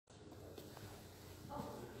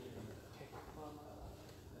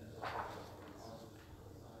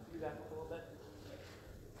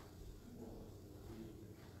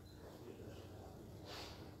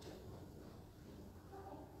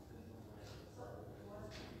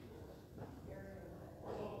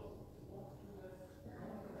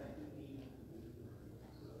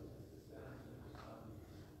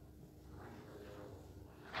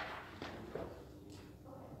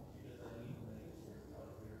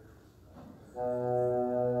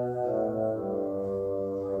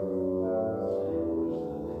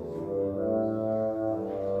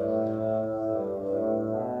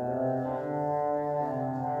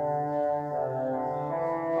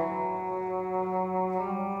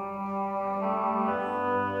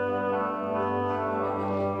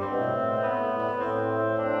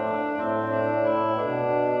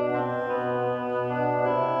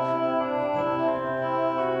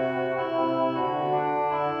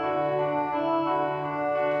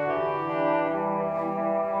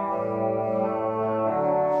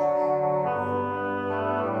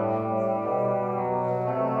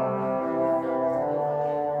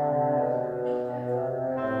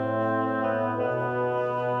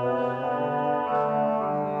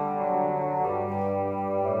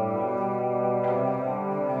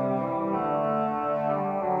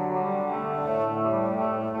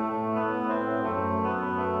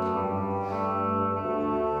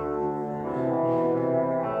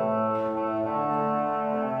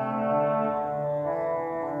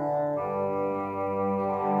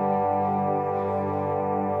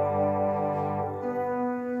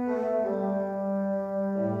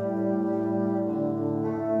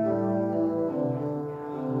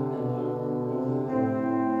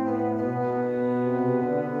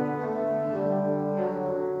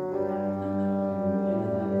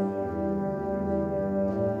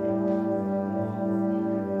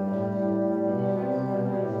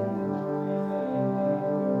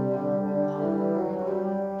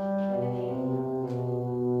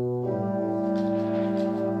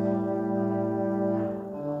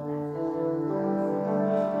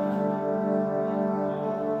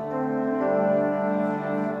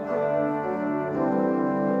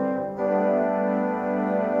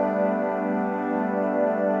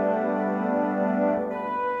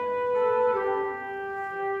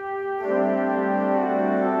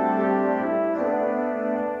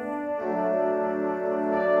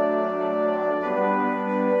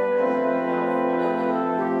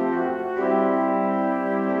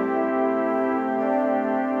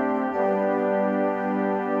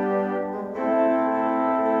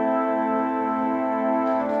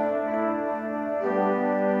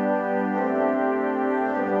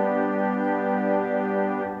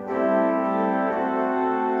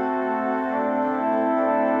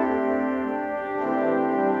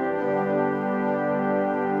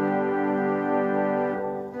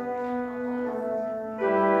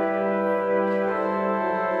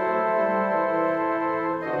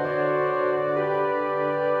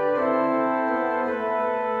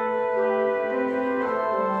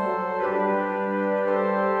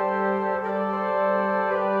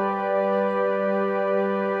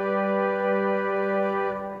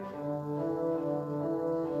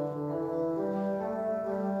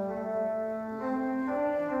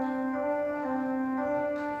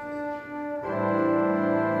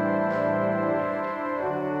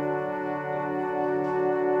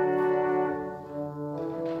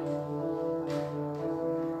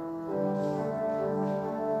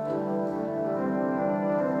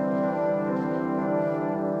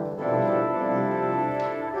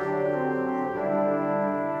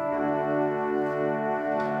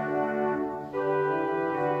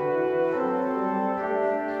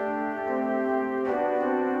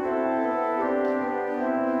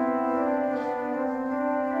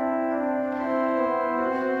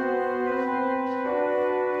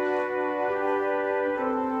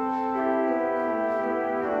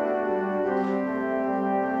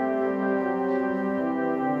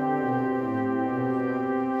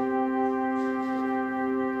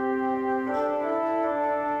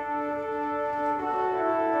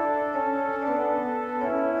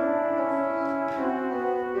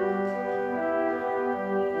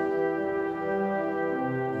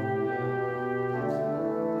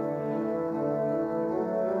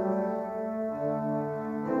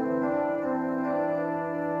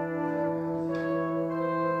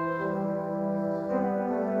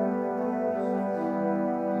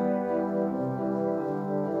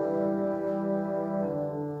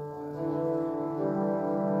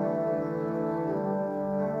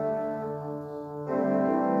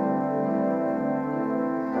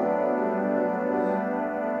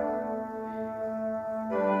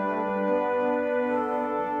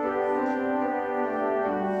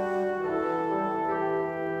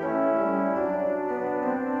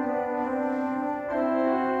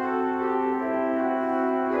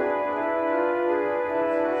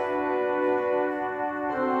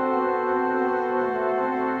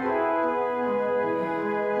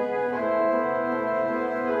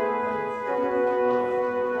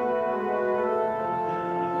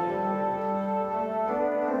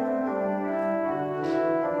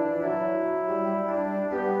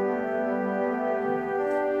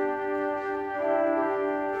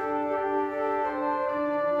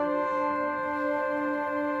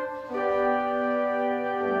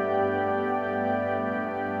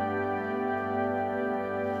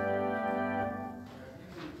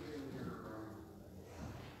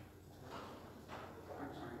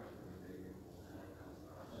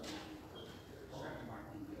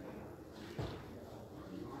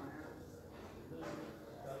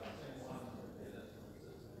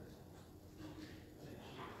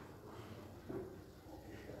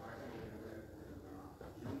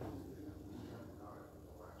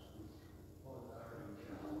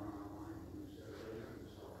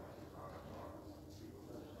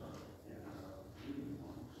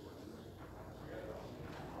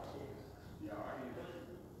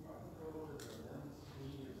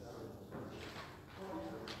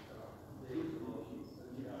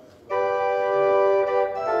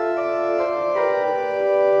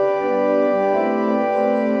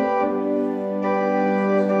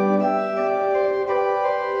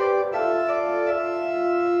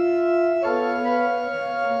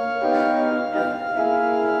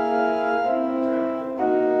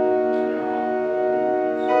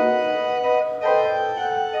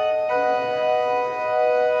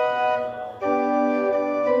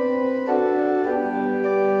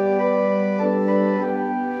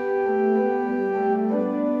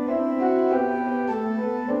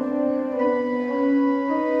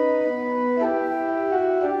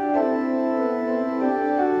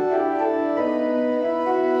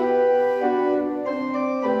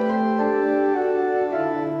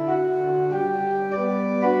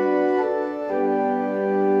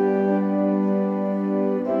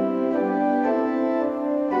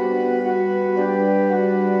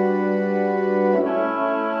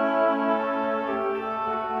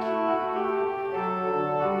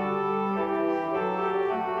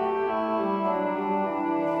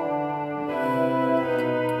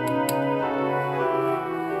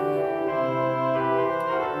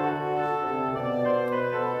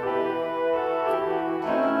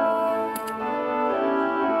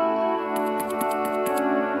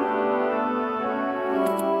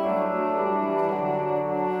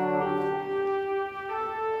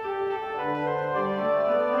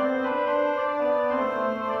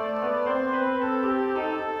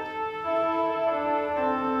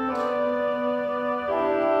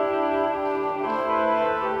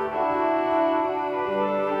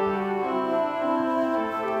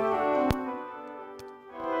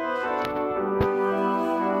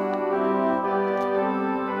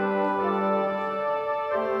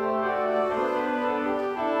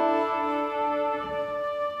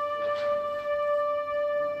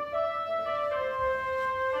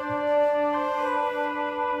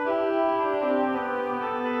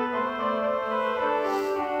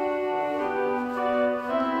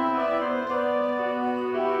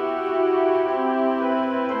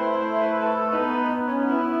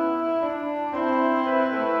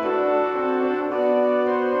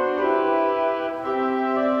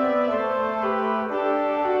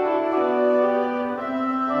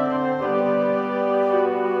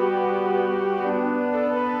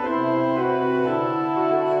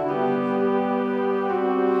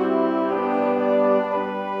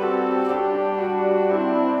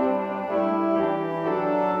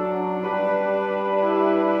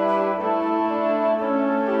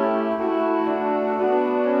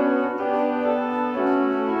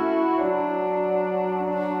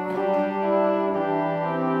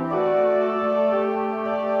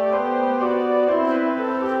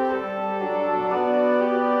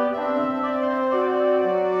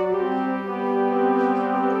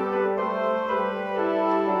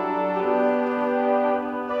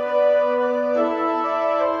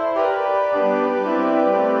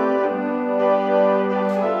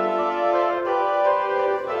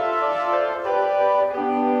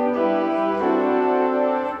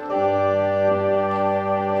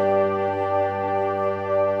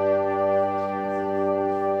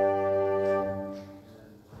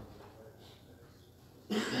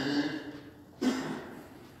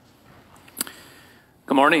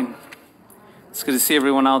morning. It's good to see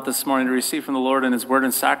everyone out this morning to receive from the Lord and His Word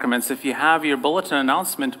and Sacraments. If you have your bulletin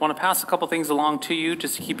announcement, I want to pass a couple things along to you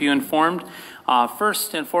just to keep you informed.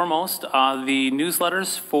 First and foremost, the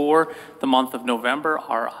newsletters for the month of November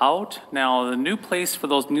are out. Now, the new place for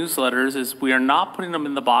those newsletters is we are not putting them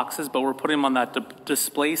in the boxes, but we're putting them on that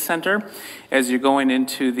display center as you're going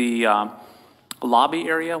into the lobby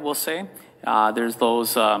area, we'll say. There's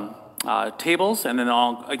those tables, and then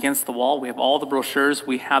all against the wall we have all the brochures.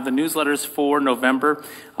 We have the newsletters for November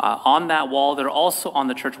on that wall. They're also on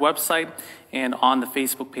the church website and on the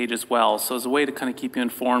Facebook page as well. So it's a way to kind of keep you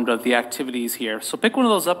informed of the activities here. So pick one of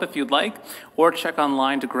those up if you'd like, or check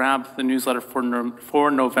online to grab the newsletter for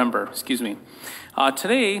November.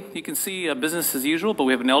 Today, you can see business as usual, but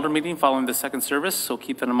we have an elder meeting following the second service, so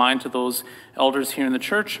keep that in mind to those elders here in the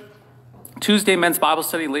church. Tuesday, men's Bible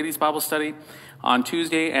study, ladies' Bible study on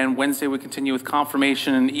Tuesday, and Wednesday we continue with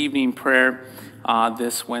confirmation and evening prayer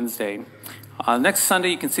this Wednesday. Next Sunday,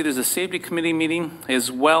 you can see there's a safety committee meeting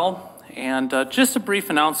as well. And just a brief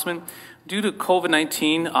announcement, due to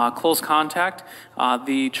COVID-19 close contact,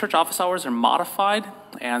 the church office hours are modified.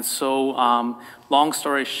 And so, long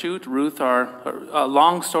story short, Ruth, our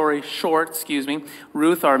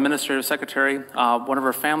administrative secretary, one of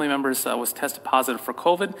her family members was tested positive for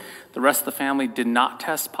COVID. The rest of the family did not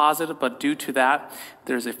test positive, but due to that,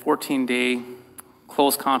 there's a 14-day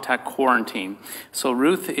close contact quarantine. So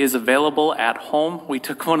Ruth is available at home. We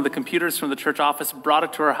took one of the computers from the church office, brought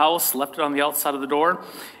it to her house, left it on the outside of the door,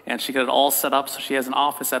 and she got it all set up so she has an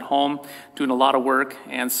office at home doing a lot of work.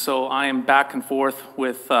 And so I am back and forth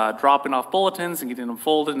with dropping off bulletins and getting them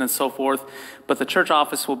folded and so forth. But the church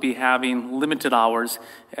office will be having limited hours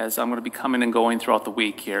as I'm going to be coming and going throughout the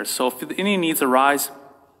week here. So if any needs arise,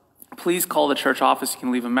 please call the church office. You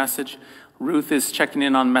can leave a message. Ruth is checking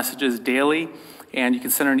in on messages daily, and you can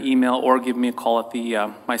send her an email or give me a call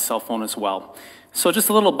at my cell phone as well. So just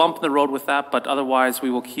a little bump in the road with that, but otherwise we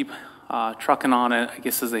will keep trucking on it, I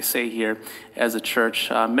guess as they say here, as a church,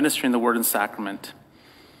 ministering the Word and Sacrament.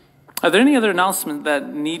 Are there any other announcements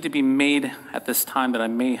that need to be made at this time that I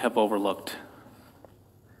may have overlooked?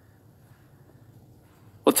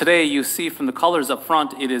 Well, today you see from the colors up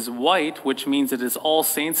front, it is white, which means it is All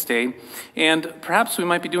Saints' Day. And perhaps we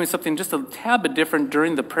might be doing something just a tad bit different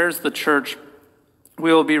during the prayers of the church.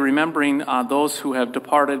 We will be remembering those who have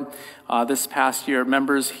departed this past year,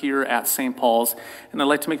 members here at St. Paul's. And I'd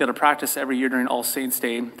like to make that a practice every year during All Saints'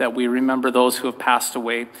 Day, that we remember those who have passed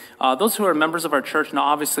away. Those who are members of our church, now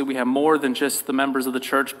obviously we have more than just the members of the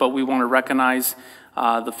church, but we want to recognize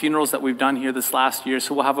the funerals that we've done here this last year.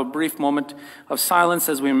 So we'll have a brief moment of silence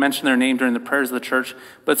as we mention their name during the prayers of the church.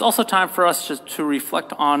 But it's also time for us just to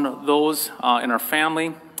reflect on those in our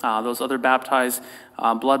family, those other baptized,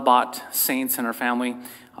 blood-bought saints in our family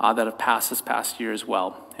that have passed this past year as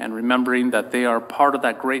well. And remembering that they are part of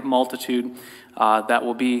that great multitude that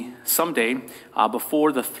will be someday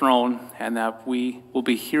before the throne, and that we will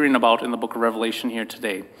be hearing about in the book of Revelation here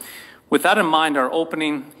today. With that in mind, our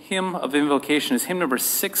opening hymn of invocation is hymn number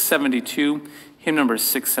 672, hymn number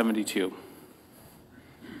 672.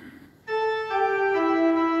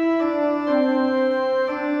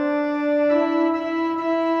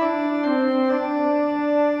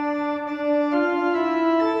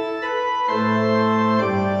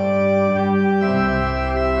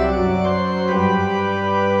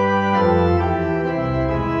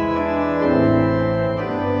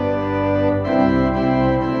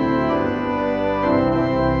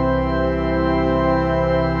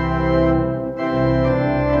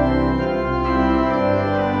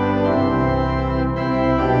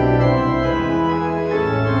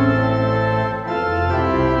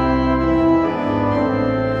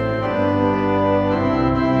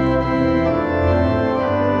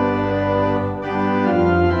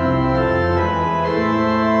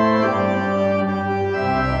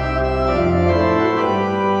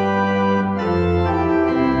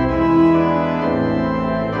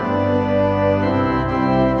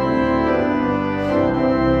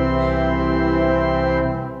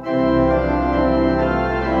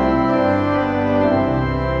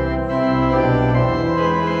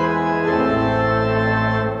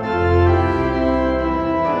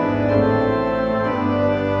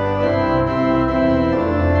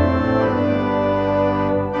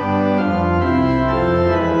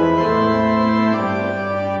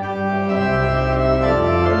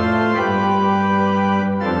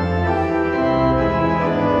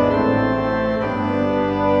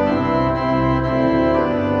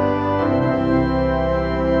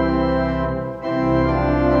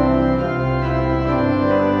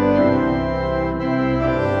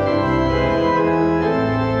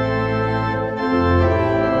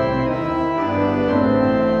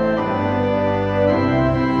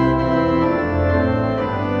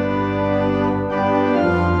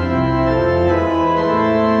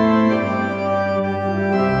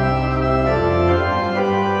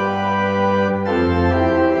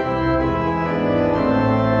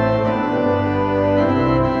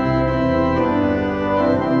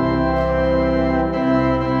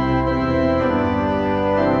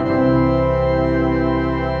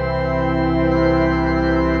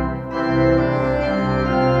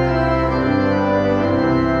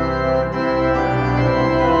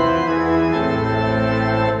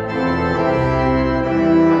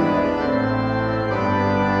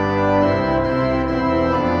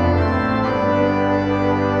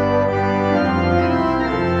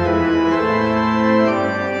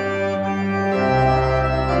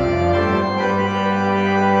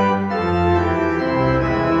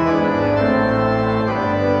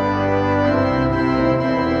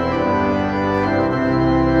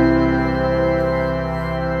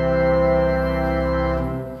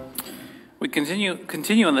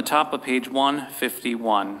 continue on the top of page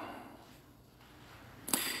 151.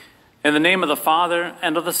 In the name of the Father,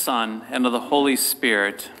 and of the Son, and of the Holy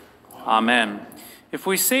Spirit. Amen. If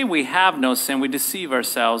we say we have no sin, we deceive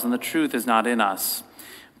ourselves, and the truth is not in us.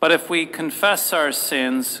 But if we confess our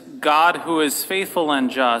sins, God, who is faithful and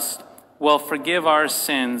just, will forgive our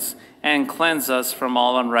sins and cleanse us from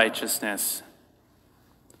all unrighteousness.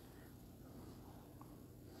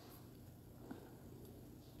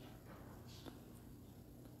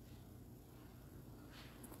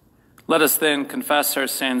 Let us then confess our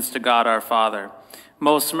sins to God our Father.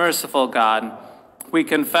 Most merciful God, we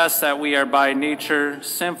confess that we are by nature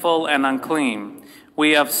sinful and unclean.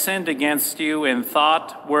 We have sinned against you in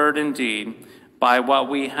thought, word, and deed, by what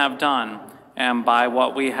we have done and by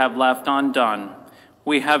what we have left undone.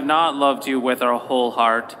 We have not loved you with our whole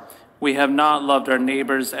heart. We have not loved our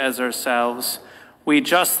neighbors as ourselves. We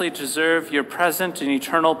justly deserve your present and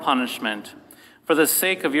eternal punishment. For the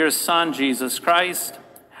sake of your Son, Jesus Christ,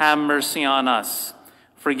 have mercy on us.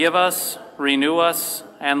 Forgive us, renew us,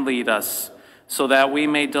 and lead us, so that we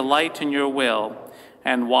may delight in your will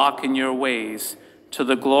and walk in your ways, to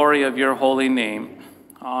the glory of your holy name.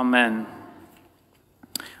 Amen.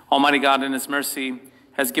 Almighty God, in his mercy,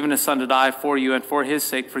 has given his Son to die for you, and for his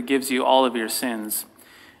sake forgives you all of your sins.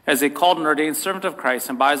 As a called and ordained servant of Christ,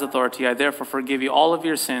 and by his authority, I therefore forgive you all of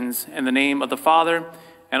your sins, in the name of the Father,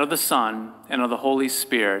 and of the Son, and of the Holy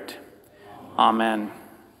Spirit. Amen.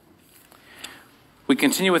 We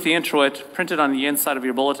continue with the introit printed on the inside of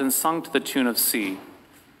your bulletin, sung to the tune of C.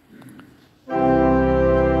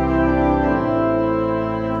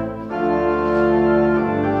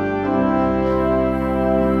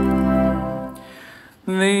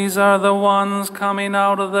 These are the ones coming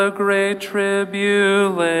out of the great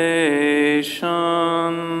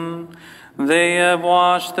tribulation. They have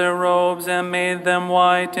washed their robes and made them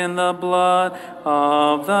white in the blood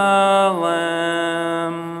of the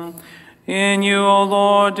Lamb. In you, O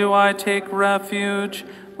Lord, do I take refuge.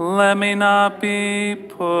 Let me not be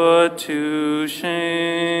put to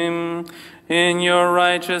shame. In your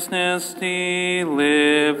righteousness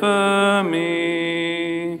deliver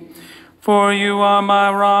me. For you are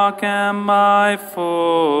my rock and my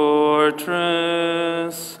fortress.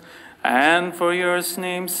 And for your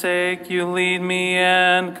name's sake you lead me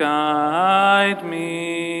and guide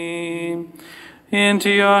me.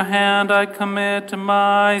 Into your hand I commit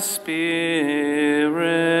my spirit.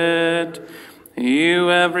 You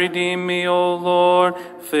have redeemed me, O Lord,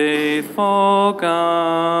 faithful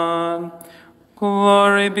God.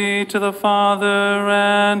 Glory be to the Father,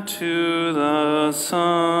 and to the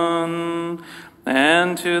Son,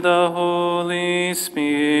 and to the Holy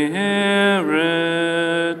Spirit,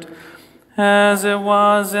 as it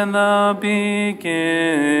was in the beginning,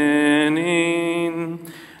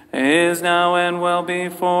 is now, and will be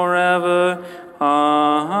forever.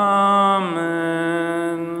 Amen.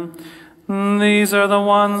 These are the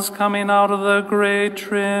ones coming out of the great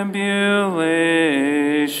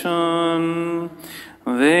tribulation.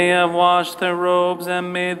 They have washed their robes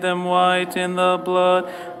and made them white in the blood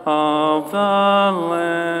of the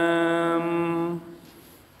Lamb.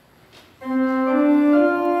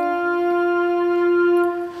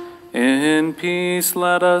 In peace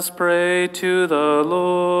let us pray to the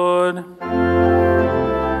Lord.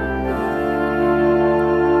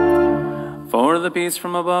 For the peace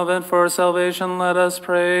from above and for salvation let us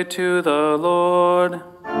pray to the Lord.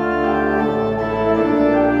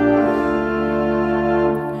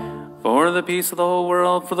 For the peace of the whole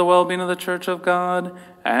world, for the well-being of the Church of God,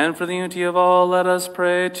 and for the unity of all, let us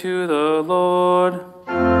pray to the Lord.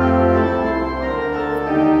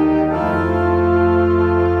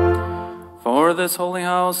 For this holy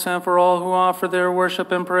house, and for all who offer their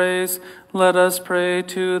worship and praise, let us pray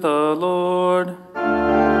to the Lord.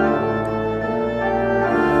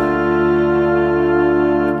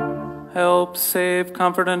 Help, save,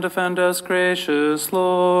 comfort, and defend us, gracious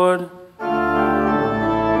Lord.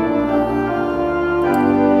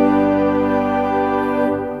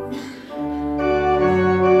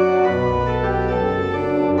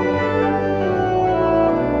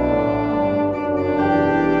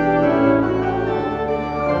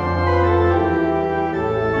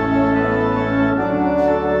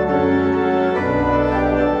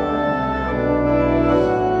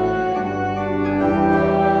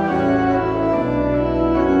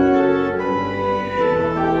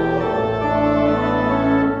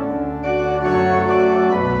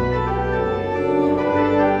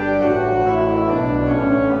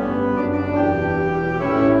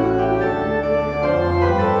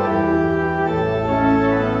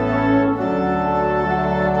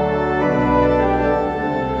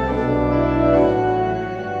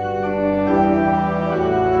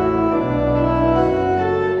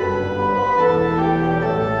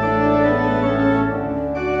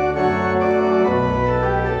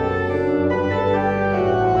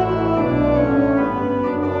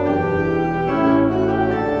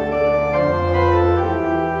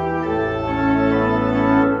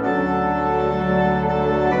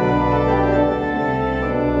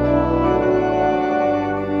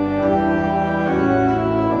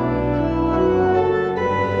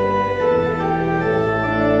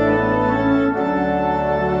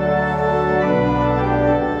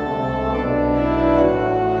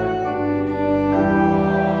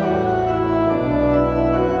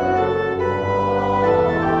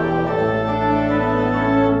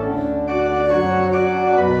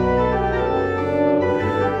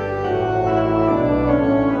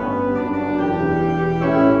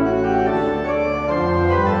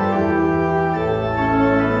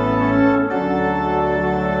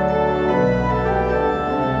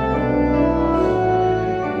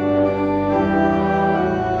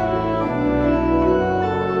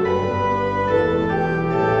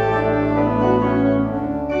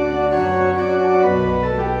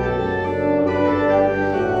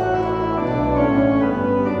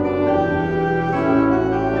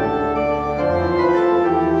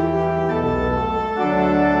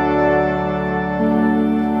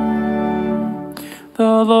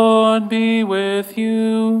 The Lord be with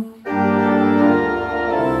you.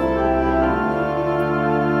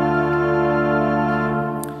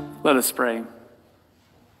 Let us pray.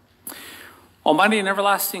 Almighty and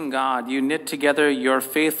everlasting God, you knit together your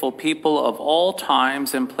faithful people of all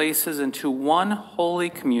times and places into one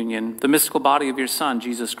holy communion, the mystical body of your Son,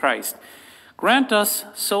 Jesus Christ. Grant us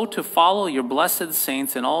so to follow your blessed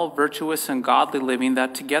saints in all virtuous and godly living,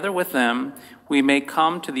 that together with them we may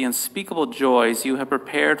come to the unspeakable joys you have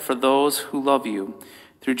prepared for those who love you.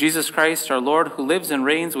 Through Jesus Christ our Lord, who lives and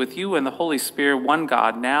reigns with you and the Holy Spirit, one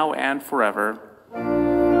God, now and forever.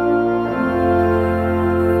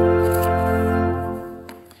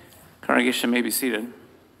 Congregation may be seated.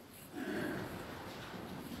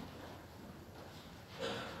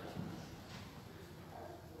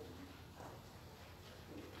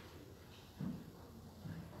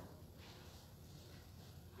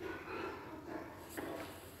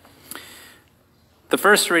 The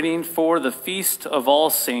first reading for the Feast of All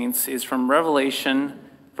Saints is from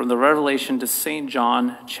the Revelation to St.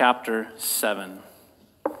 John, chapter 7.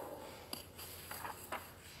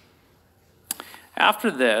 After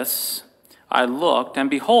this, I looked, and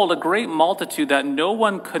behold, a great multitude that no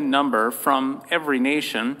one could number, from every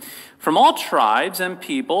nation, from all tribes and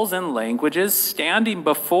peoples and languages, standing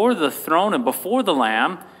before the throne and before the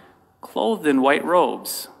Lamb, clothed in white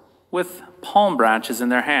robes, with palm branches in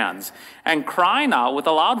their hands, and crying out with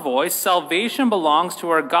a loud voice, "Salvation belongs to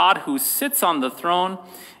our God who sits on the throne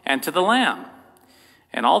and to the Lamb."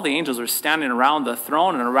 And all the angels were standing around the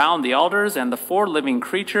throne and around the elders and the four living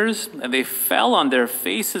creatures, and they fell on their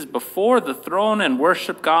faces before the throne and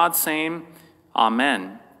worshiped God, saying,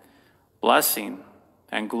 Amen. Blessing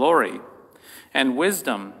and glory and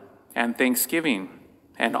wisdom and thanksgiving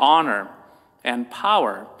and honor and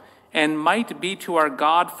power and might be to our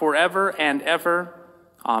God forever and ever.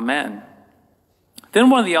 Amen. Then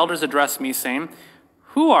one of the elders addressed me, saying,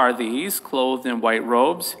 Who are these clothed in white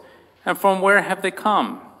robes? And from where have they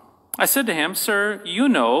come? I said to him, Sir, you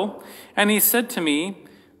know. And he said to me,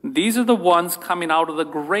 These are the ones coming out of the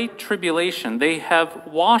great tribulation. They have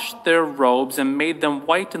washed their robes and made them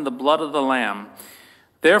white in the blood of the Lamb.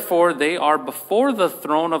 Therefore they are before the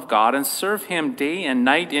throne of God and serve him day and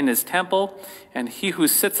night in his temple. And he who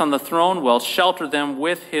sits on the throne will shelter them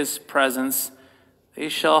with his presence. They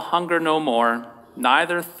shall hunger no more,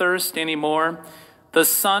 neither thirst any more. The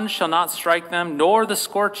sun shall not strike them, nor the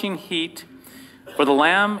scorching heat. For the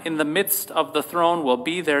Lamb in the midst of the throne will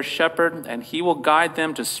be their shepherd, and he will guide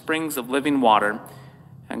them to springs of living water.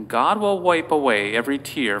 And God will wipe away every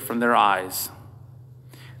tear from their eyes.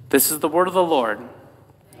 This is the word of the Lord.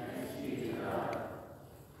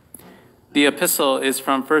 The epistle is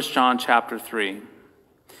from 1 John chapter 3.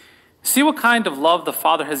 See what kind of love the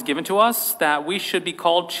Father has given to us, that we should be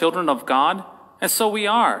called children of God, and so we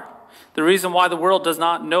are. The reason why the world does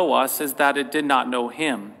not know us is that it did not know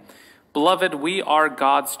him. Beloved, we are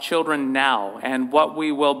God's children now, and what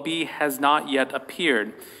we will be has not yet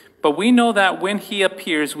appeared. But we know that when he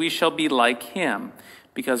appears, we shall be like him,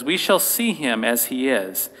 because we shall see him as he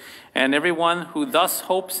is. And everyone who thus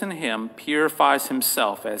hopes in him purifies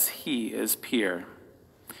himself as he is pure.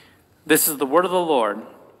 This is the word of the Lord.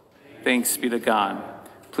 Thanks be to God.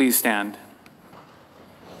 Please stand.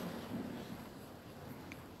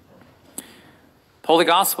 Holy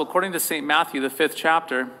Gospel according to St. Matthew, the 5th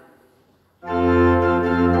chapter.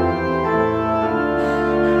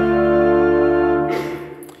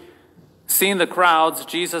 Seeing the crowds,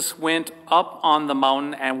 Jesus went up on the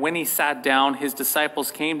mountain, and when he sat down, his disciples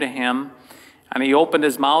came to him, and he opened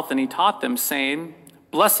his mouth and he taught them, saying,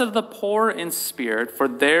 Blessed are the poor in spirit, for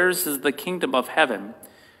theirs is the kingdom of heaven.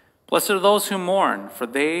 Blessed are those who mourn, for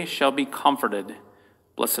they shall be comforted.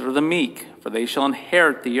 Blessed are the meek, for they shall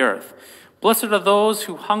inherit the earth. Blessed are those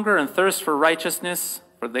who hunger and thirst for righteousness,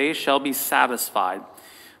 for they shall be satisfied.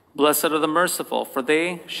 Blessed are the merciful, for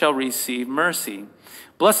they shall receive mercy.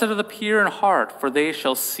 Blessed are the pure in heart, for they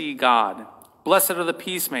shall see God. Blessed are the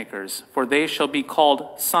peacemakers, for they shall be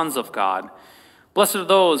called sons of God. Blessed are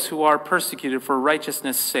those who are persecuted for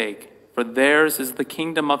righteousness' sake, for theirs is the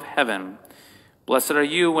kingdom of heaven. Blessed are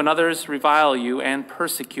you when others revile you and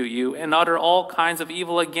persecute you and utter all kinds of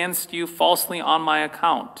evil against you falsely on my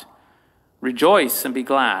account. Rejoice and be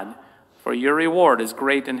glad, for your reward is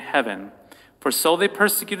great in heaven. For so they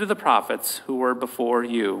persecuted the prophets who were before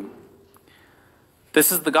you. This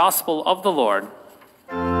is the gospel of the Lord.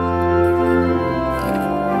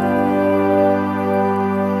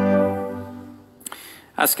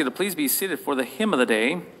 I ask you to please be seated for the hymn of the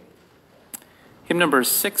day. Hymn number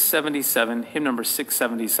 677, hymn number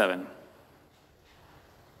 677.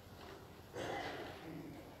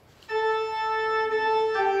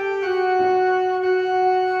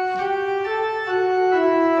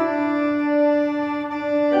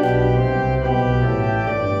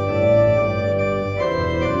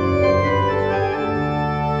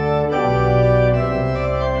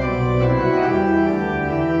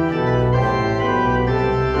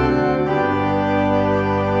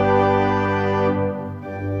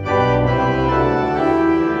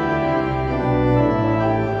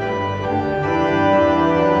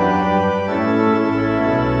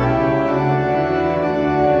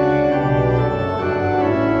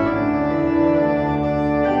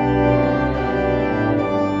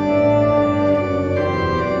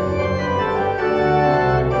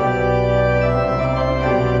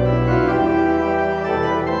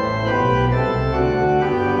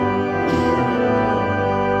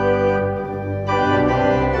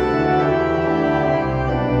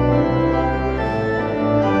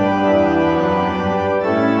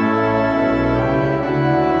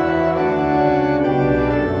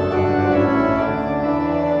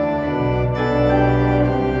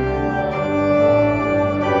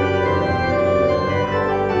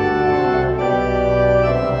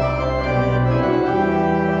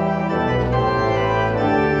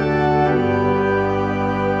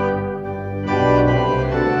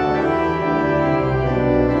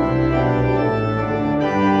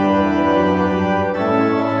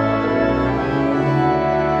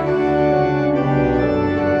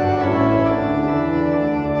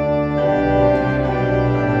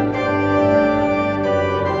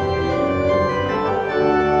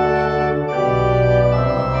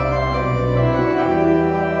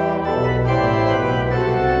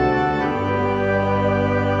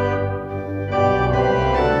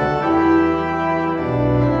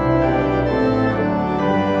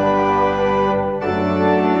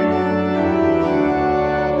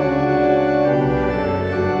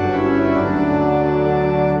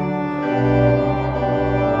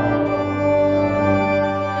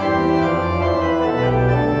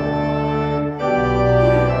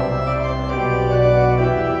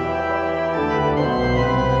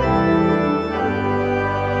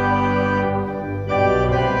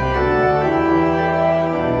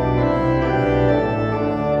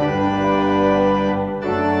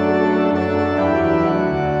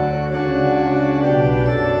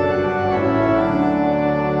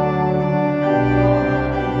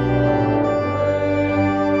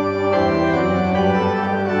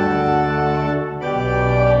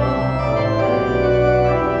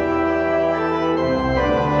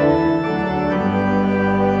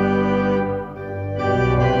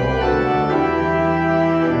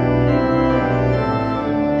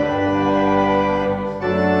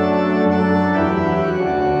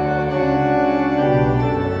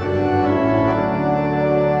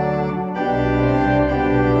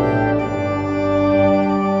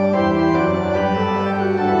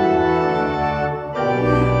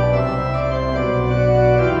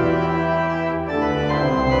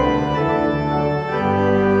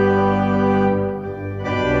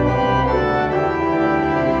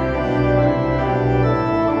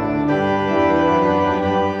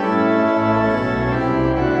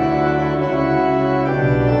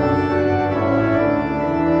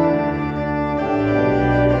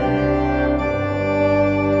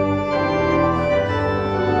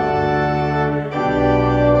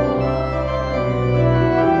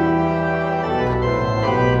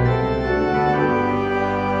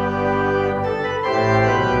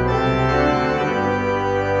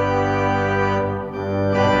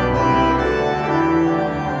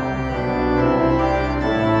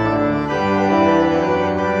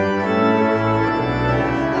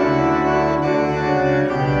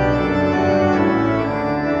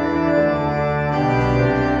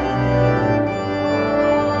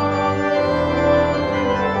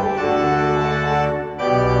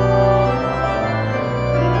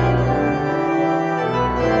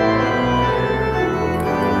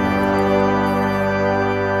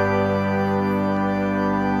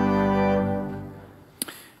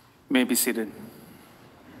 You may be seated.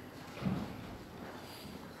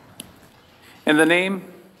 In the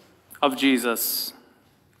name of Jesus,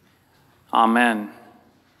 amen.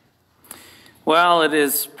 Well, it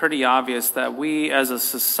is pretty obvious that we as a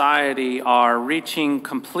society are reaching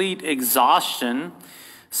complete exhaustion.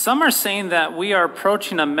 Some are saying that we are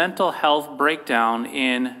approaching a mental health breakdown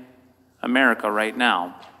in America right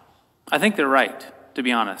now. I think they're right, to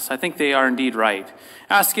be honest. I think they are indeed right.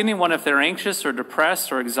 Ask anyone if they're anxious or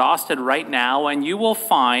depressed or exhausted right now, and you will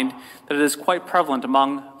find that it is quite prevalent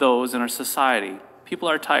among those in our society. People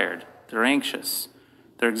are tired, they're anxious,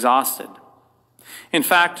 they're exhausted. In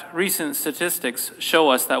fact, recent statistics show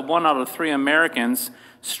us that 1 out of 3 Americans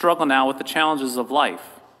struggle now with the challenges of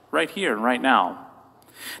life, right here and right now.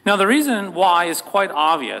 Now, the reason why is quite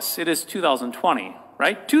obvious. It is 2020,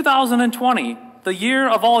 right? 2020, the year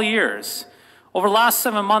of all years. Over the last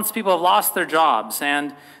 7 months, people have lost their jobs,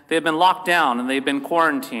 and they've been locked down, and they've been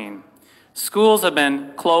quarantined. Schools have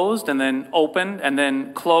been closed and then opened and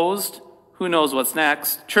then closed. Who knows what's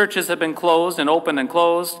next? Churches have been closed and opened and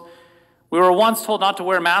closed. We were once told not to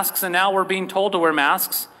wear masks, and now we're being told to wear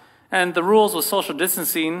masks. And the rules with social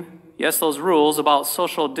distancing, yes, those rules about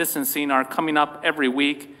social distancing are coming up every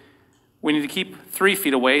week. We need to keep 3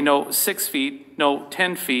 feet away, no 6 feet, no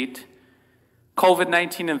 10 feet.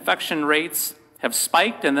 COVID-19 infection rates have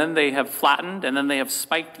spiked, and then they have flattened, and then they have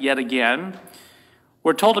spiked yet again.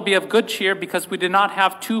 We're told to be of good cheer because we did not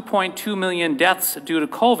have 2.2 million deaths due to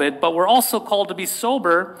COVID, but we're also called to be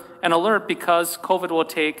sober and alert because COVID will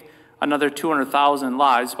take another 200,000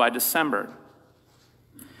 lives by December.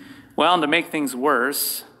 Well, and to make things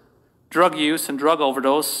worse, drug use and drug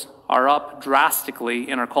overdose are up drastically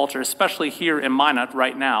in our culture, especially here in Minot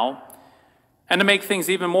right now. And to make things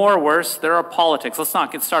even more worse, there are politics. Let's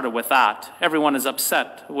not get started with that. Everyone is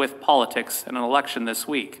upset with politics in an election this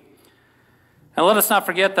week. And let us not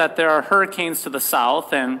forget that there are hurricanes to the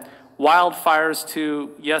south and wildfires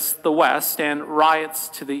to, yes, the west, and riots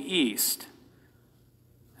to the east.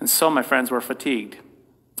 And so, my friends, we're fatigued.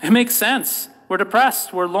 It makes sense. We're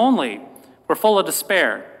depressed. We're lonely. We're full of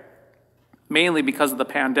despair, mainly because of the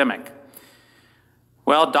pandemic.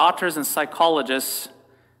 Well, doctors and psychologists,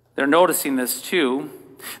 they're noticing this too.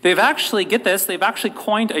 They've actually, get this, they've actually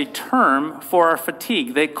coined a term for our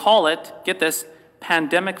fatigue. They call it, get this,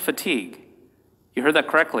 pandemic fatigue. You heard that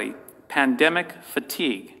correctly, pandemic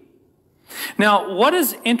fatigue. Now, what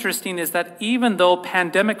is interesting is that even though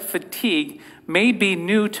pandemic fatigue may be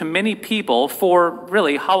new to many people, for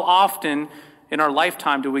really how often in our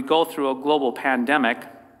lifetime do we go through a global pandemic?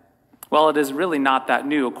 Well, it is really not that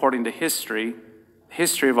new according to history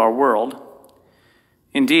of our world.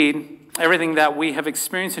 Indeed, everything that we have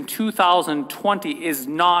experienced in 2020 is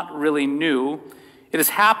not really new. It has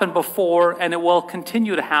happened before, and it will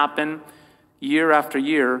continue to happen year after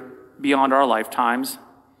year beyond our lifetimes.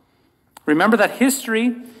 Remember that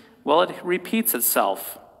history, well, it repeats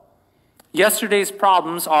itself. Yesterday's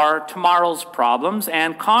problems are tomorrow's problems,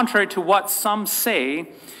 and contrary to what some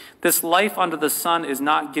say, this life under the sun is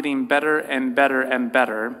not getting better and better and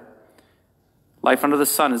better. Life under the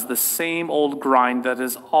sun is the same old grind that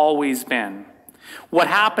has always been. What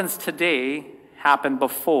happens today happened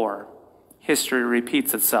before. History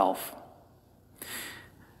repeats itself.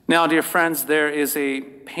 Now, dear friends, there is a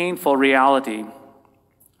painful reality.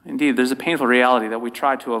 Indeed, there's a painful reality that we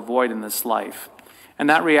try to avoid in this life. And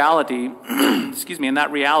that reality,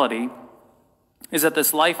 is that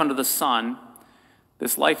this life under the sun,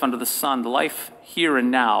 the life here and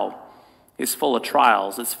now, is full of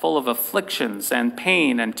trials. It's full of afflictions and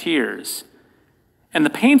pain and tears. And the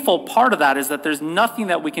painful part of that is that there's nothing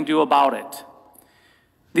that we can do about it.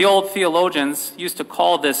 The old theologians used to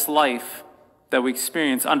call this life that we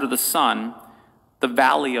experience under the sun the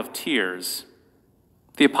valley of tears.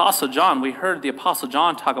 The Apostle John, we heard the Apostle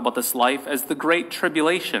John talk about this life as the Great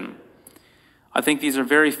Tribulation. I think these are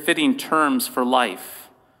very fitting terms for life,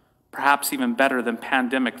 perhaps even better than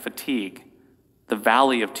pandemic fatigue. The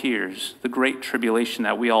valley of tears, the Great Tribulation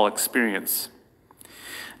that we all experience.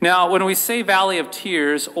 Now, when we say valley of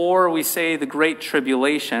tears or we say the Great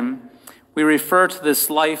Tribulation, we refer to this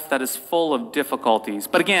life that is full of difficulties.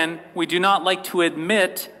 But again, we do not like to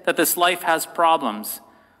admit that this life has problems.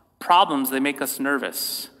 Problems, they make us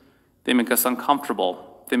nervous. They make us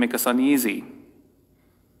uncomfortable. They make us uneasy.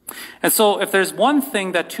 And so if there's one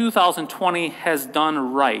thing that 2020 has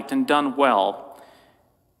done right and done well,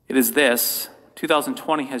 it is this.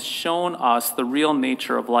 2020 has shown us the real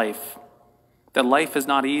nature of life, that life is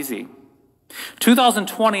not easy.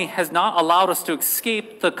 2020 has not allowed us to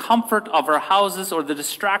escape the comfort of our houses or the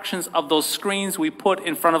distractions of those screens we put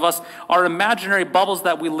in front of us, our imaginary bubbles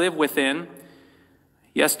that we live within.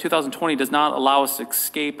 Yes, 2020 does not allow us to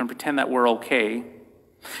escape and pretend that we're okay.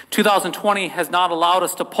 2020 has not allowed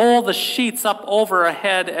us to pull the sheets up over our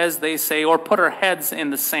head, as they say, or put our heads in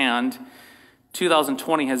the sand.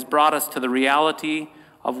 2020 has brought us to the reality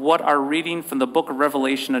of what our reading from the book of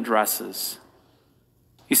Revelation addresses.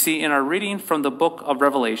 You see, in our reading from the book of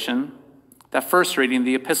Revelation, that first reading,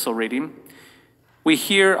 the epistle reading, we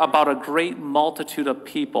hear about a great multitude of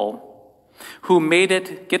people who made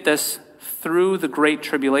it, get this, through the Great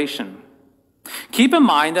Tribulation. Keep in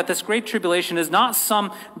mind that this Great Tribulation is not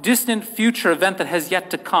some distant future event that has yet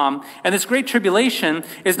to come, and this Great Tribulation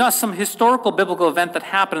is not some historical biblical event that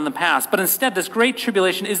happened in the past, but instead this Great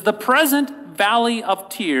Tribulation is the present valley of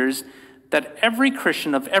tears that every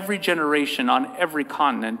Christian of every generation on every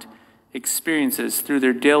continent experiences through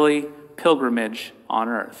their daily pilgrimage on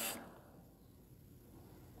earth.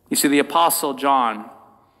 You see, the Apostle John,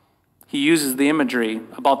 he uses the imagery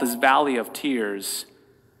about this valley of tears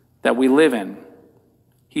that we live in.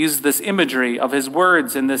 He uses this imagery of his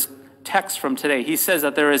words in this text from today. He says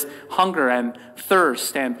that there is hunger and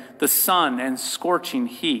thirst and the sun and scorching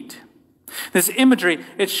heat. This imagery,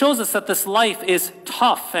 it shows us that this life is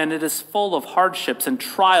tough and it is full of hardships and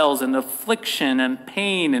trials and affliction and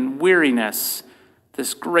pain and weariness.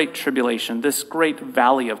 This great tribulation, this great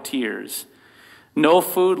valley of tears. No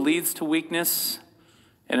food leads to weakness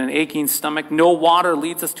and an aching stomach. No water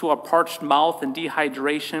leads us to a parched mouth and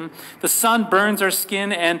dehydration. The sun burns our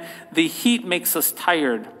skin and the heat makes us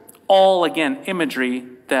tired. All, again, imagery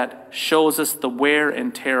that shows us the wear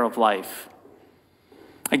and tear of life.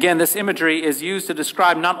 Again, this imagery is used to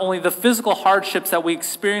describe not only the physical hardships that we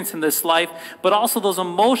experience in this life, but also those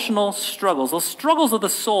emotional struggles, those struggles of the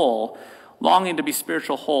soul, longing to be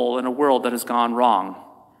spiritual whole in a world that has gone wrong.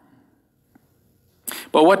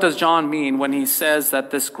 But what does John mean when he says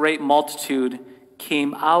that this great multitude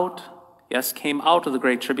came out of the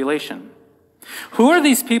Great Tribulation? Who are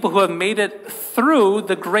these people who have made it through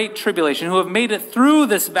the Great Tribulation, who have made it through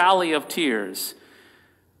this valley of tears?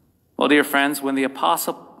 Well, dear friends, when the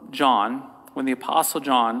Apostle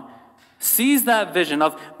John sees that vision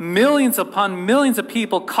of millions upon millions of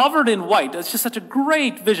people covered in white, it's just such a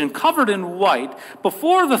great vision, covered in white,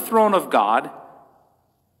 before the throne of God,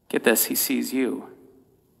 get this, he sees you.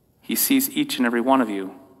 He sees each and every one of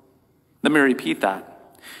you. Let me repeat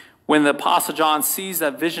that. When the Apostle John sees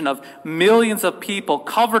that vision of millions of people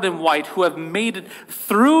covered in white who have made it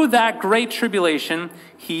through that great tribulation,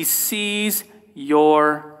 he sees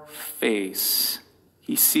your face.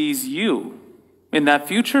 He sees you. In that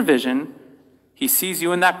future vision, he sees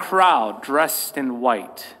you in that crowd dressed in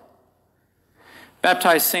white.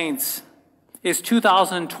 Baptized Saints, is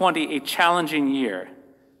 2020 a challenging year?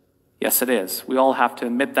 Yes, it is. We all have to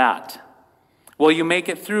admit that. Will you make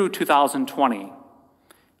it through 2020?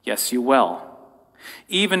 Yes, you will.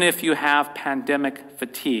 Even if you have pandemic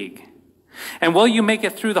fatigue. And will you make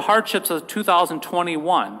it through the hardships of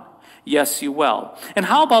 2021? Yes, you will. And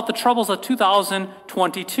how about the troubles of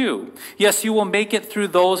 2022? Yes, you will make it through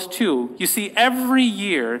those too. You see, every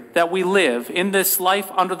year that we live in this life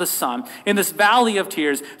under the sun, in this valley of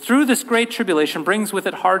tears, through this great tribulation, brings with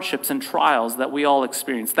it hardships and trials that we all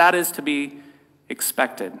experience. That is to be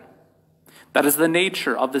expected. That is the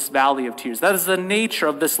nature of this valley of tears. That is the nature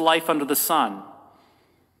of this life under the sun.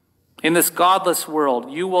 In this godless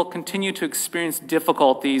world, you will continue to experience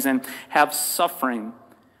difficulties and have suffering.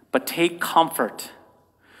 But take comfort.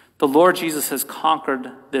 The Lord Jesus has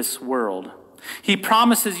conquered this world. He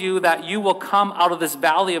promises you that you will come out of this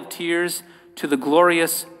valley of tears to the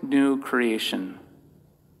glorious new creation.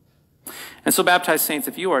 And so, baptized saints,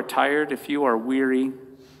 if you are tired, if you are weary,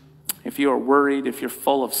 if you are worried, if you're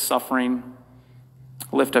full of suffering,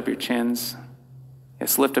 lift up your chins.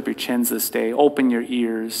 Yes, lift up your chins this day. Open your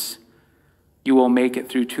ears. You will make it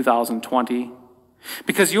through 2020.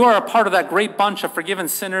 Because you are a part of that great bunch of forgiven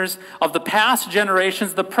sinners of the past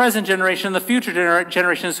generations, the present generation, the future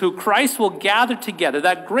generations who Christ will gather together.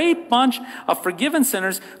 That great bunch of forgiven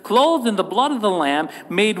sinners clothed in the blood of the Lamb,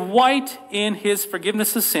 made white in his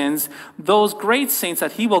forgiveness of sins. Those great saints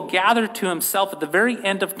that he will gather to himself at the very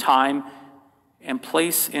end of time and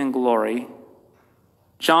place in glory.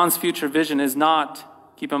 John's future vision is not,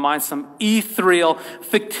 keep in mind, some ethereal,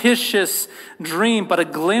 fictitious dream, but a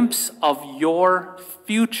glimpse of your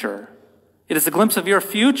future. It is a glimpse of your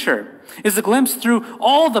future. It is a glimpse through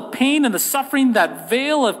all the pain and the suffering, that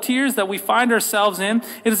veil of tears that we find ourselves in.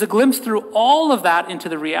 It is a glimpse through all of that into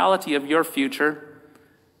the reality of your future.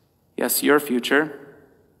 Yes, your future.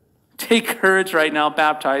 Take courage right now,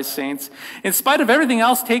 baptized saints. In spite of everything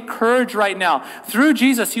else, take courage right now. Through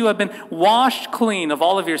Jesus, you have been washed clean of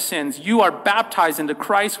all of your sins. You are baptized into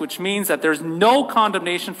Christ, which means that there's no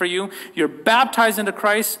condemnation for you. You're baptized into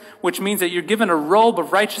Christ, which means that you're given a robe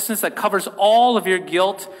of righteousness that covers all of your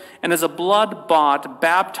guilt. And as a blood-bought,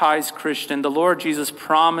 baptized Christian, the Lord Jesus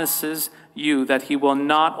promises you that he will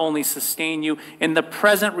not only sustain you in the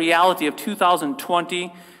present reality of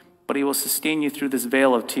 2020, but he will sustain you through this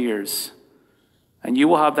veil of tears. And you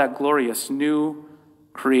will have that glorious new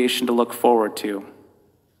creation to look forward to.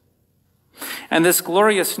 And this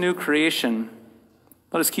glorious new creation,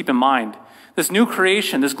 let us keep in mind, this new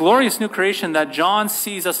creation, this glorious new creation that John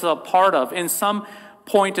sees us as a part of in some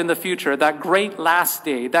point in the future, that great last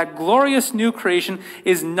day, that glorious new creation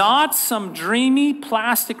is not some dreamy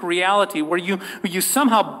plastic reality where you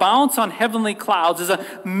somehow bounce on heavenly clouds as a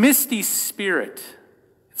misty spirit.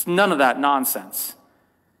 It's none of that nonsense.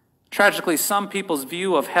 Tragically, some people's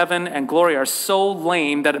view of heaven and glory are so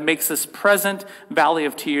lame that it makes this present valley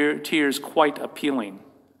of tears quite appealing.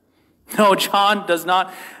 No, John does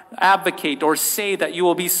not advocate or say that you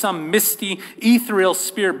will be some misty, ethereal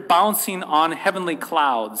spirit bouncing on heavenly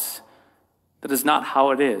clouds. That is not how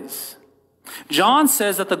it is. John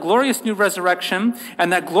says that the glorious new resurrection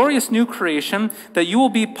and that glorious new creation that you will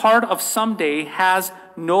be part of someday has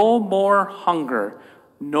no more hunger,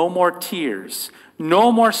 no more tears,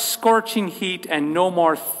 no more scorching heat, and no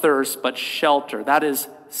more thirst, but shelter. That is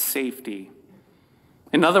safety.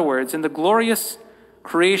 In other words, in the glorious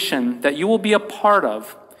creation that you will be a part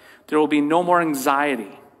of, there will be no more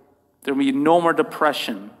anxiety. There will be no more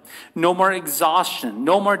depression, no more exhaustion,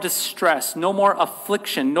 no more distress, no more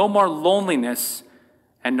affliction, no more loneliness,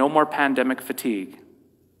 and no more pandemic fatigue.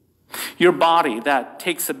 Your body that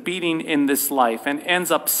takes a beating in this life and ends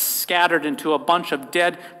up scattered into a bunch of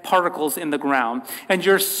dead particles in the ground, and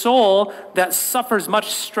your soul that suffers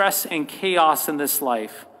much stress and chaos in this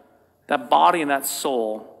life, that body and that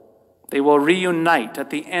soul, they will reunite at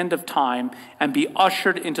the end of time and be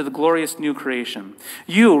ushered into the glorious new creation.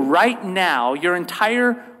 You, right now, your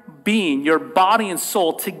entire being, your body and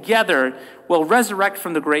soul together will resurrect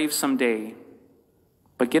from the grave someday.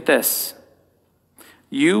 But get this.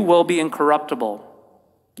 You will be incorruptible.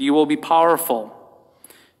 You will be powerful.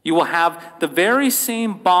 You will have the very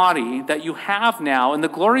same body that you have now in the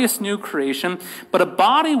glorious new creation, but a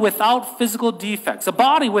body without physical defects, a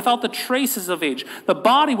body without the traces of age, the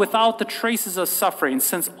body without the traces of suffering,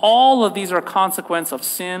 since all of these are a consequence of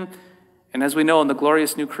sin. And as we know, in the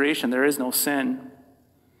glorious new creation, there is no sin.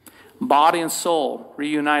 Body and soul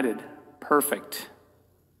reunited, perfect.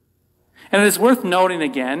 And it is worth noting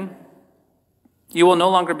again, you will no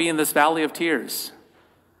longer be in this valley of tears.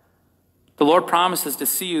 The Lord promises to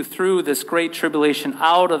see you through this great tribulation,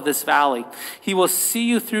 out of this valley. He will see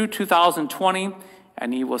you through 2020,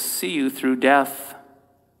 and he will see you through death.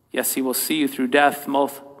 Yes, he will see you through death,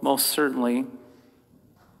 most certainly.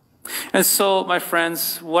 And so, my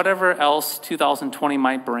friends, whatever else 2020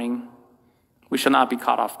 might bring, we shall not be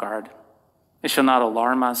caught off guard. It shall not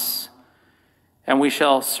alarm us, and we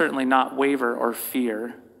shall certainly not waver or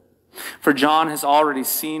fear. For John has already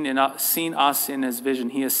seen us in his vision.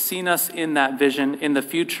 He has seen us in that vision, in the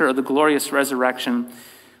future of the glorious resurrection.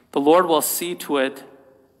 The Lord will see to it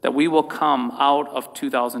that we will come out of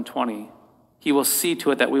 2020. He will see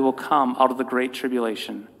to it that we will come out of the great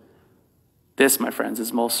tribulation. This, my friends,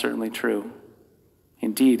 is most certainly true.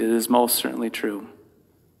 Indeed, it is most certainly true.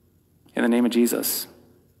 In the name of Jesus,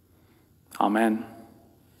 amen.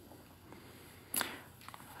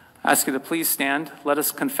 I ask you to please stand. Let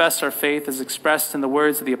us confess our faith as expressed in the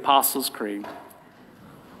words of the Apostles' Creed.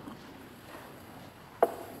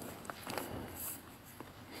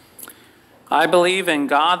 I believe in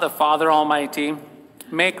God the Father Almighty,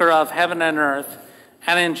 maker of heaven and earth,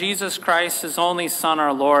 and in Jesus Christ, his only Son,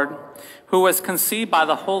 our Lord, who was conceived by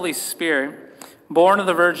the Holy Spirit, born of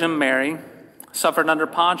the Virgin Mary, suffered under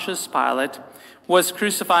Pontius Pilate, was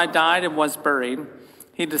crucified, died, and was buried.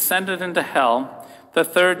 He descended into hell. The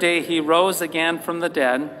third day he rose again from the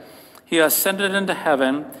dead. He ascended into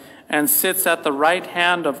heaven and sits at the right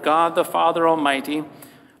hand of God the Father Almighty.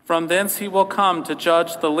 From thence he will come to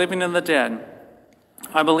judge the living and the dead.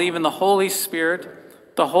 I believe in the Holy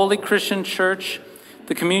Spirit, the holy Christian church,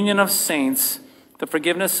 the communion of saints, the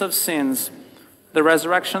forgiveness of sins, the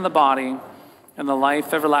resurrection of the body, and the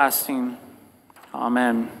life everlasting.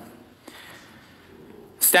 Amen.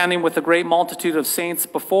 Standing with a great multitude of saints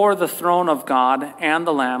before the throne of God and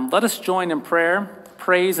the Lamb, let us join in prayer,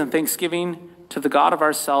 praise, and thanksgiving to the God of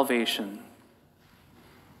our salvation.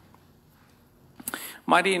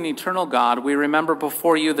 Mighty and eternal God, we remember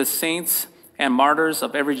before you the saints and martyrs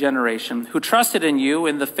of every generation, who trusted in you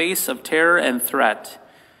in the face of terror and threat.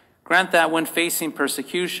 Grant that when facing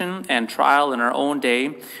persecution and trial in our own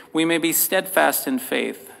day, we may be steadfast in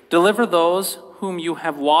faith. Deliver those whom you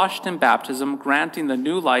have washed in baptism, granting the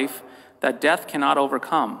new life that death cannot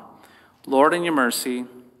overcome. Lord, in your mercy.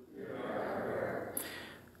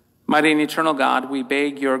 Mighty and eternal God, we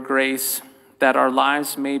beg your grace that our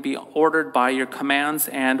lives may be ordered by your commands,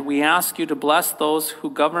 and we ask you to bless those who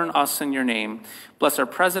govern us in your name. Bless our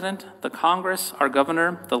president, the Congress, our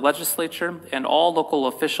governor, the legislature, and all local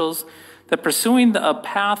officials, that pursuing a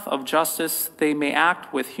path of justice, they may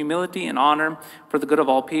act with humility and honor for the good of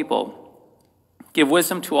all people. Give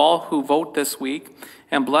wisdom to all who vote this week,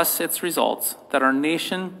 and bless its results, that our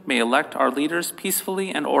nation may elect our leaders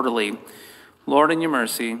peacefully and orderly. Lord, in your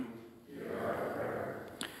mercy.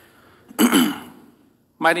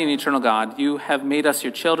 Mighty and eternal God, you have made us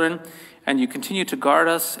your children, and you continue to guard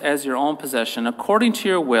us as your own possession. According to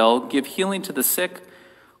your will, give healing to the sick,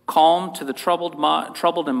 calm to the troubled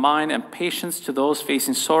in mind, and patience to those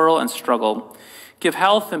facing sorrow and struggle. Give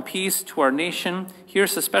health and peace to our nation.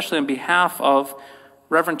 Here's especially on behalf of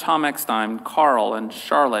Reverend Tom Eckstein, Carl and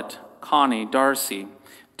Charlotte, Connie, Darcy,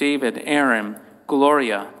 David, Aaron,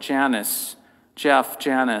 Gloria, Janice, Jeff,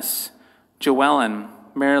 Janice, Joellen,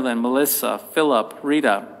 Marilyn, Melissa, Philip,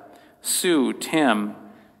 Rita, Sue, Tim,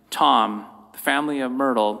 Tom, the family of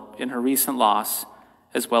Myrtle in her recent loss,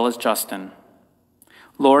 as well as Justin.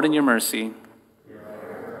 Lord, in your mercy.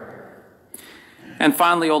 And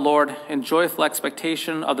finally, O Lord, in joyful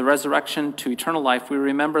expectation of the resurrection to eternal life, we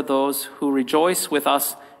remember those who rejoice with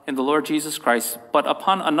us in the Lord Jesus Christ, but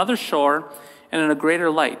upon another shore and in a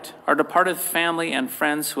greater light, our departed family and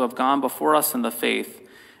friends who have gone before us in the faith,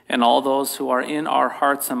 and all those who are in our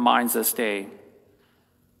hearts and minds this day.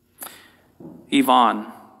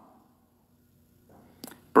 Yvonne,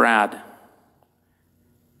 Brad,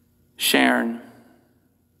 Sharon,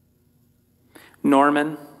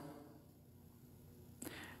 Norman,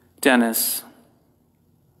 Dennis,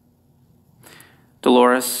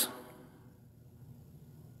 Dolores,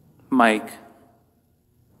 Mike,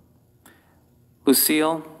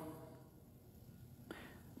 Lucille,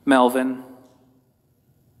 Melvin,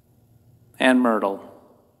 and Myrtle.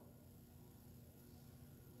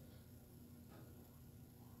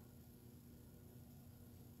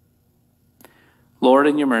 Lord,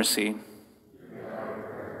 in your mercy.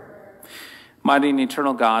 Mighty and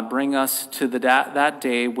eternal God, bring us to that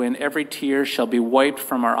day when every tear shall be wiped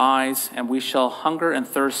from our eyes, and we shall hunger and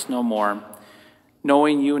thirst no more.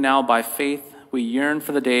 Knowing you now by faith, we yearn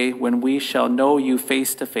for the day when we shall know you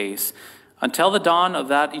face to face. Until the dawn of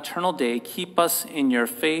that eternal day, keep us in your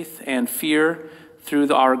faith and fear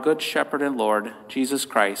through our good shepherd and Lord, Jesus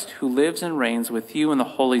Christ, who lives and reigns with you in the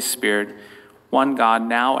Holy Spirit, one God,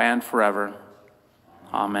 now and forever.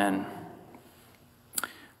 Amen.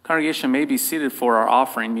 Congregation may be seated for our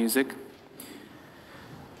offering music.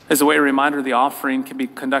 As a way of reminder, the offering can be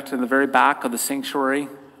conducted in the very back of the sanctuary,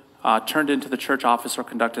 turned into the church office, or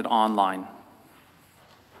conducted online.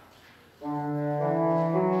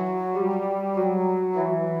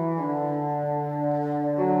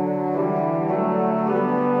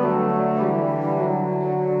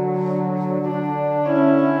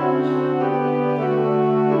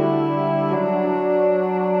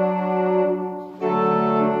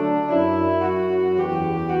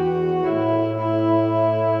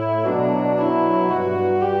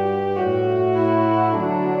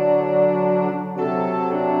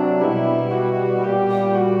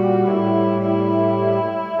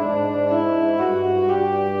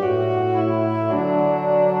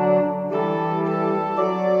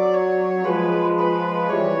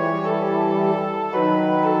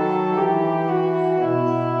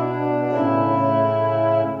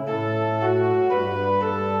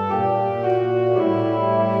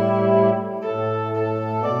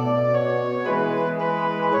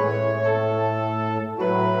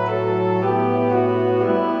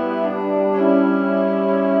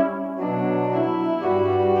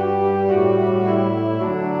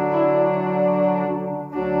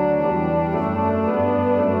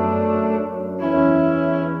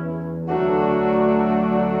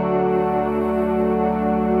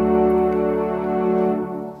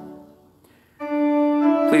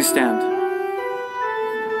 Please stand.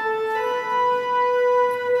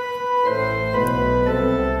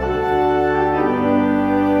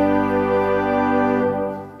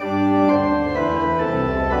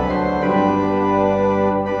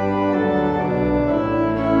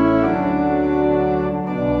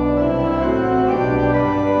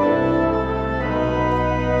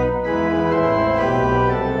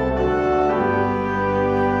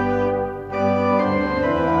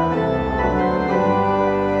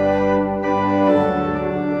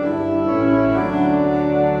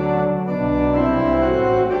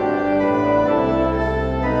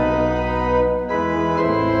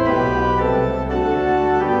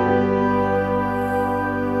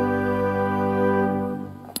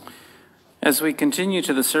 As we continue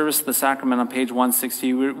to the service of the sacrament on page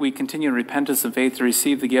 160, we continue in repentance and faith to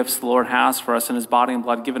receive the gifts the Lord has for us in his body and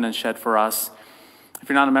blood given and shed for us. If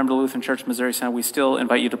you're not a member of the Lutheran Church Missouri Synod, we still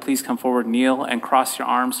invite you to please come forward, kneel, and cross your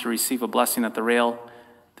arms to receive a blessing at the rail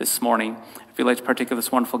this morning. If you'd like to partake of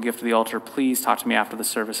this wonderful gift of the altar, please talk to me after the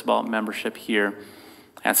service about membership here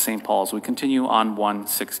at St. Paul's. We continue on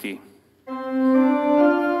 160.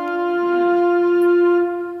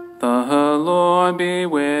 The Lord be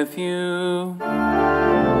with you.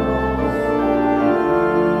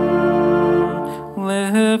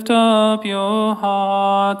 Lift up your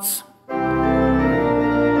hearts.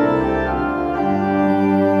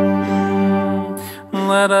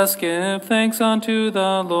 Let us give thanks unto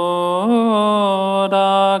the Lord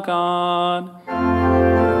our God.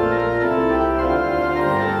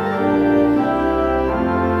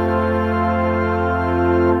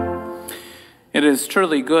 It is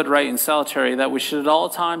truly good, right, and salutary that we should at all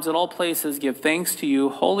times, at all places, give thanks to you,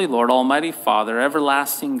 Holy Lord, Almighty Father,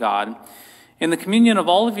 everlasting God. In the communion of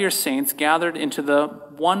all of your saints gathered into the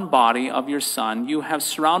one body of your Son, you have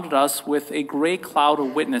surrounded us with a great cloud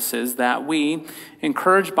of witnesses that we,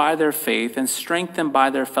 encouraged by their faith and strengthened by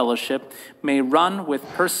their fellowship, may run with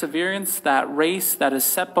perseverance that race that is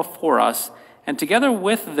set before us, and together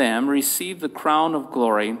with them receive the crown of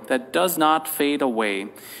glory that does not fade away.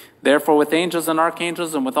 Therefore, with angels and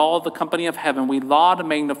archangels and with all the company of heaven, we laud and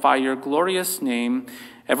magnify your glorious name,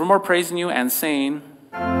 evermore praising you and saying,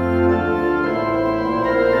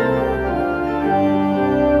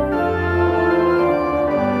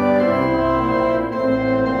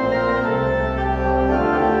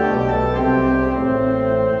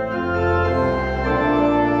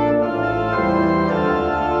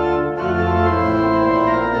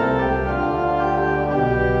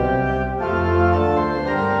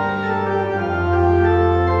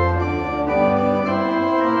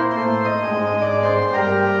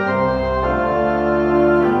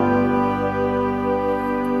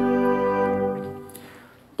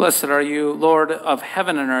 Blessed are you, Lord of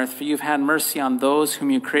heaven and earth, for you've had mercy on those whom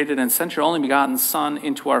you created and sent your only begotten Son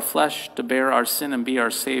into our flesh to bear our sin and be our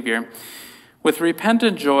Savior. With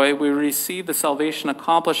repentant joy, we receive the salvation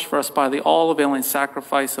accomplished for us by the all-availing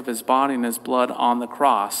sacrifice of his body and his blood on the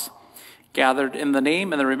cross. Gathered in the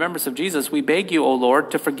name and the remembrance of Jesus, we beg you, O Lord,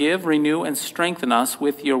 to forgive, renew, and strengthen us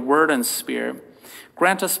with your word and spirit.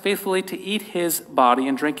 Grant us faithfully to eat his body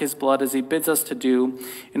and drink his blood as he bids us to do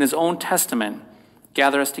in his own testament.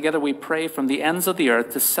 Gather us together, we pray, from the ends of the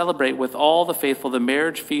earth to celebrate with all the faithful the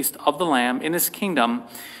marriage feast of the Lamb in his kingdom,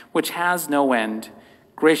 which has no end.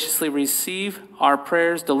 Graciously receive our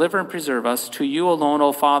prayers, deliver and preserve us. To you alone,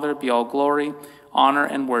 O Father, be all glory, honor,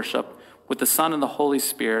 and worship, with the Son and the Holy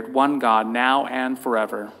Spirit, one God, now and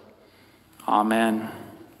forever. Amen.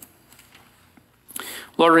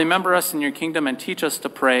 Lord, remember us in your kingdom and teach us to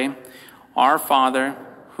pray. Our Father,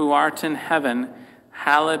 who art in heaven,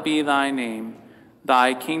 hallowed be thy name.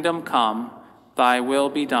 Thy kingdom come, thy will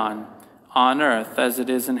be done, on earth as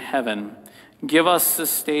it is in heaven. Give us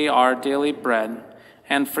this day our daily bread,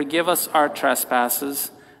 and forgive us our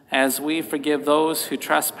trespasses, as we forgive those who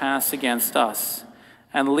trespass against us.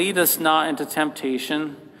 And lead us not into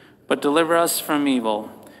temptation, but deliver us from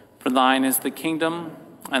evil. For thine is the kingdom,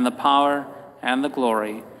 and the power, and the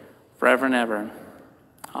glory, forever and ever.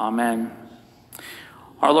 Amen.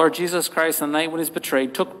 Our Lord Jesus Christ, on the night when he was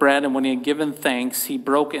betrayed, took bread, and when he had given thanks, he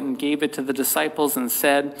broke it and gave it to the disciples and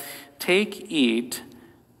said, "Take, eat.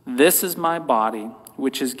 This is my body,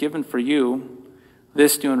 which is given for you.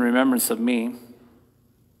 This do in remembrance of me."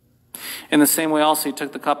 In the same way also he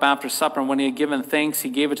took the cup after supper, and when he had given thanks, he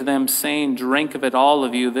gave it to them, saying, "Drink of it, all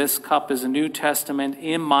of you. This cup is a New Testament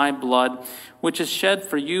in my blood, which is shed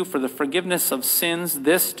for you for the forgiveness of sins.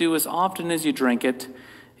 This do as often as you drink it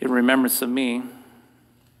in remembrance of me."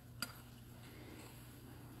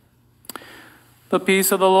 The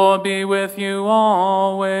peace of the Lord be with you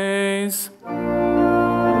always.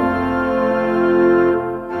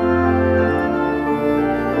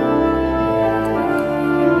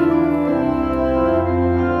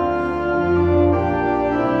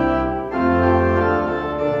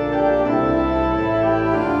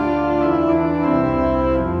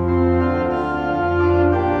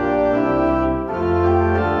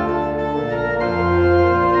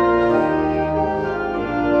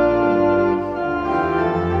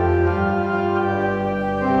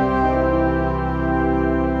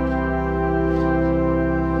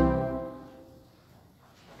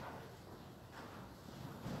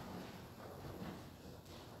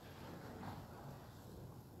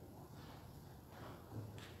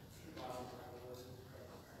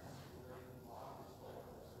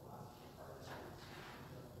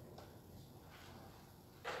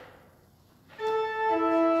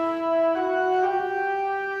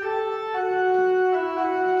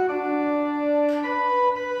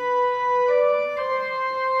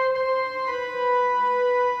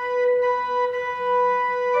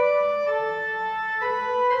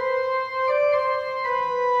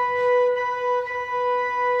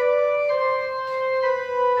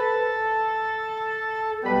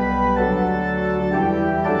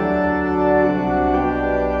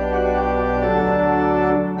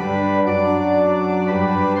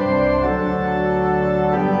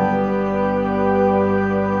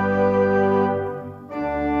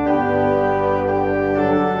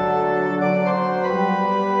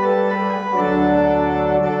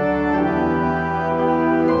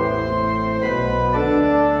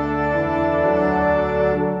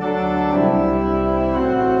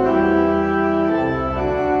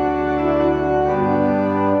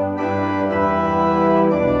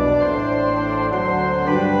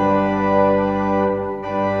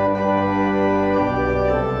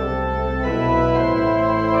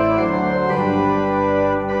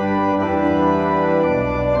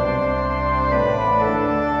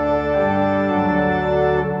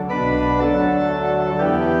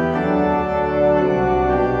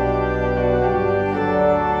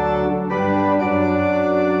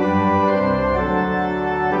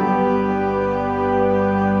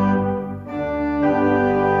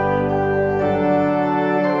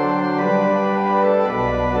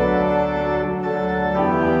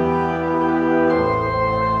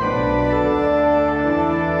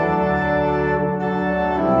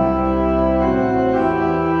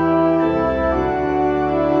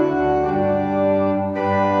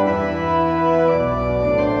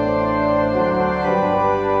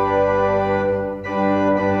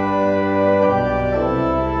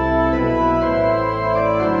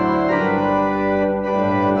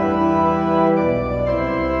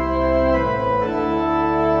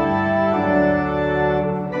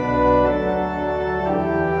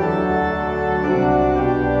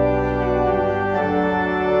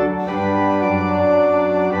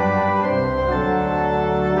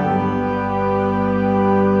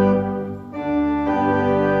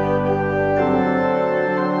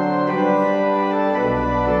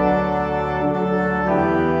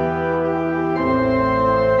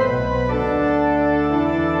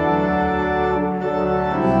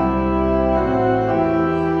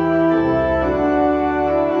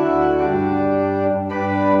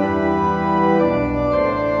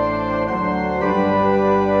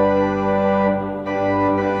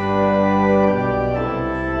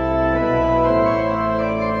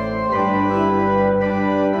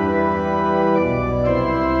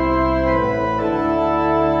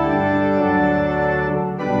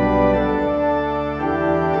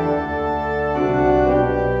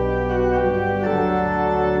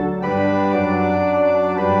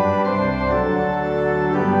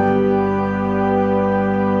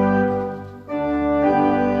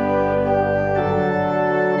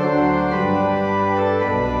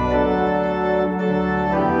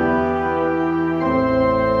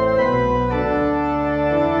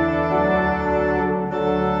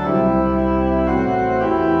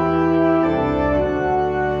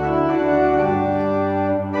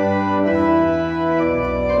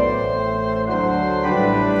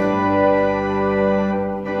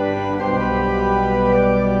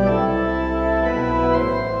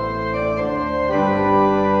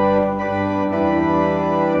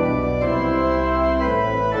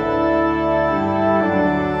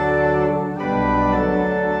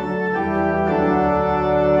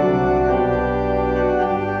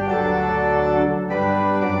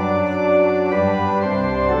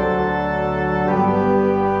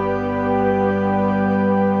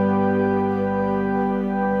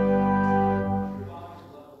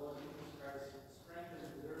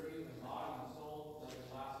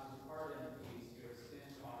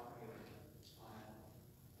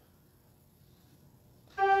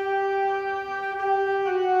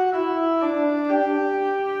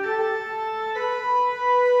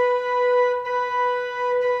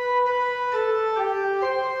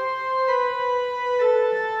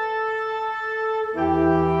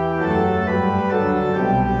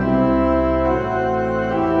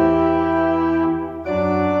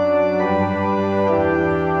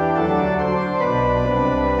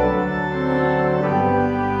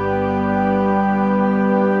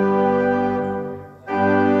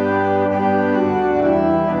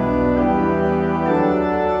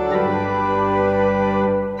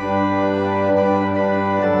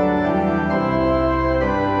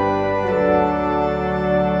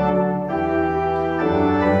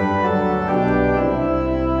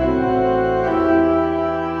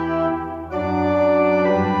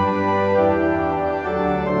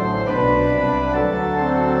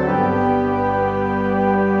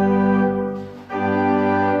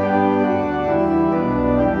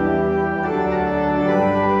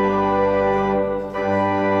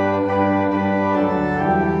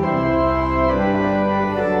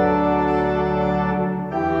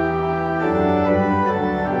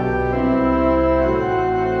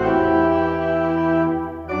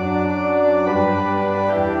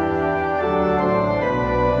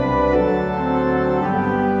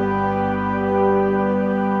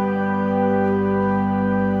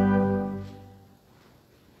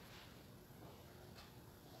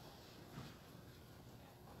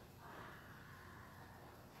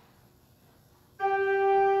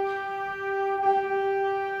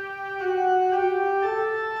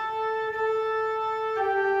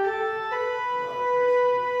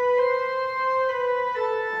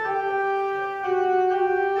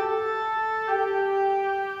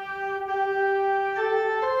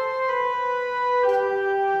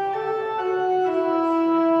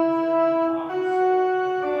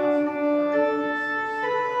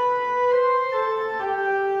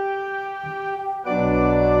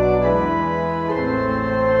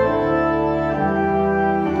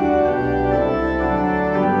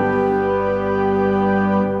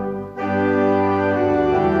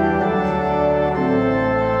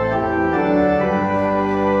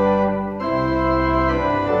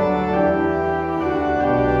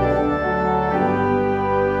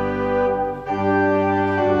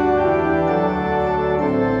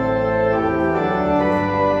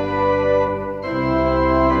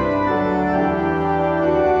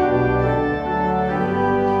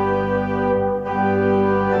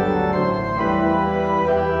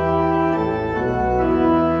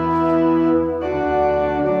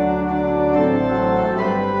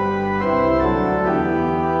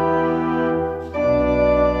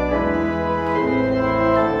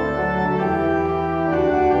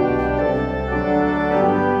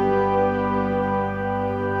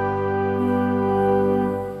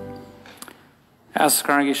 Ask the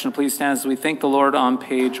congregation to please stand as we thank the Lord on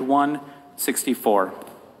page 164.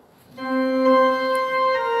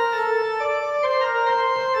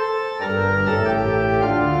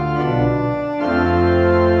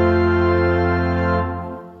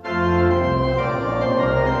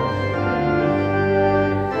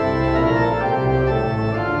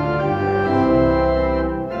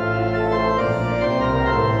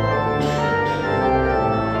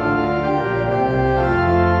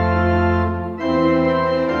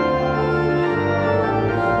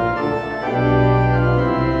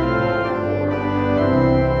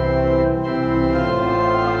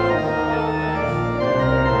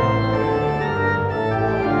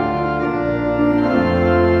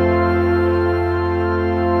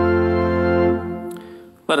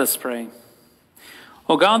 Let us pray.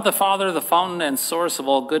 O God, the Father, the fountain and source of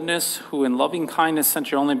all goodness, who in loving kindness sent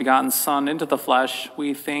your only begotten Son into the flesh,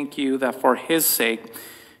 we thank you that for his sake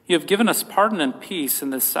you have given us pardon and peace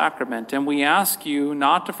in this sacrament, and we ask you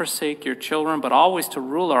not to forsake your children, but always to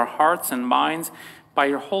rule our hearts and minds by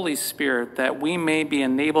your Holy Spirit, that we may be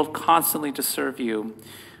enabled constantly to serve you.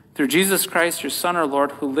 Through Jesus Christ, your Son, our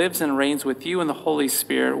Lord, who lives and reigns with you in the Holy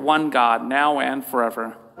Spirit, one God, now and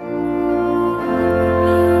forever.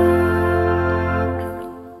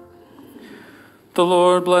 The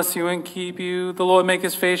Lord bless you and keep you. The Lord make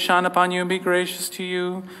his face shine upon you and be gracious to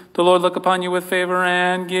you. The Lord look upon you with favor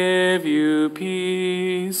and give you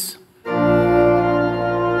peace.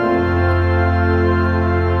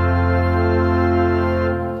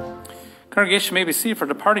 Congregation may be seated for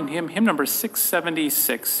departing hymn, hymn number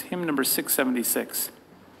 676. Hymn number 676.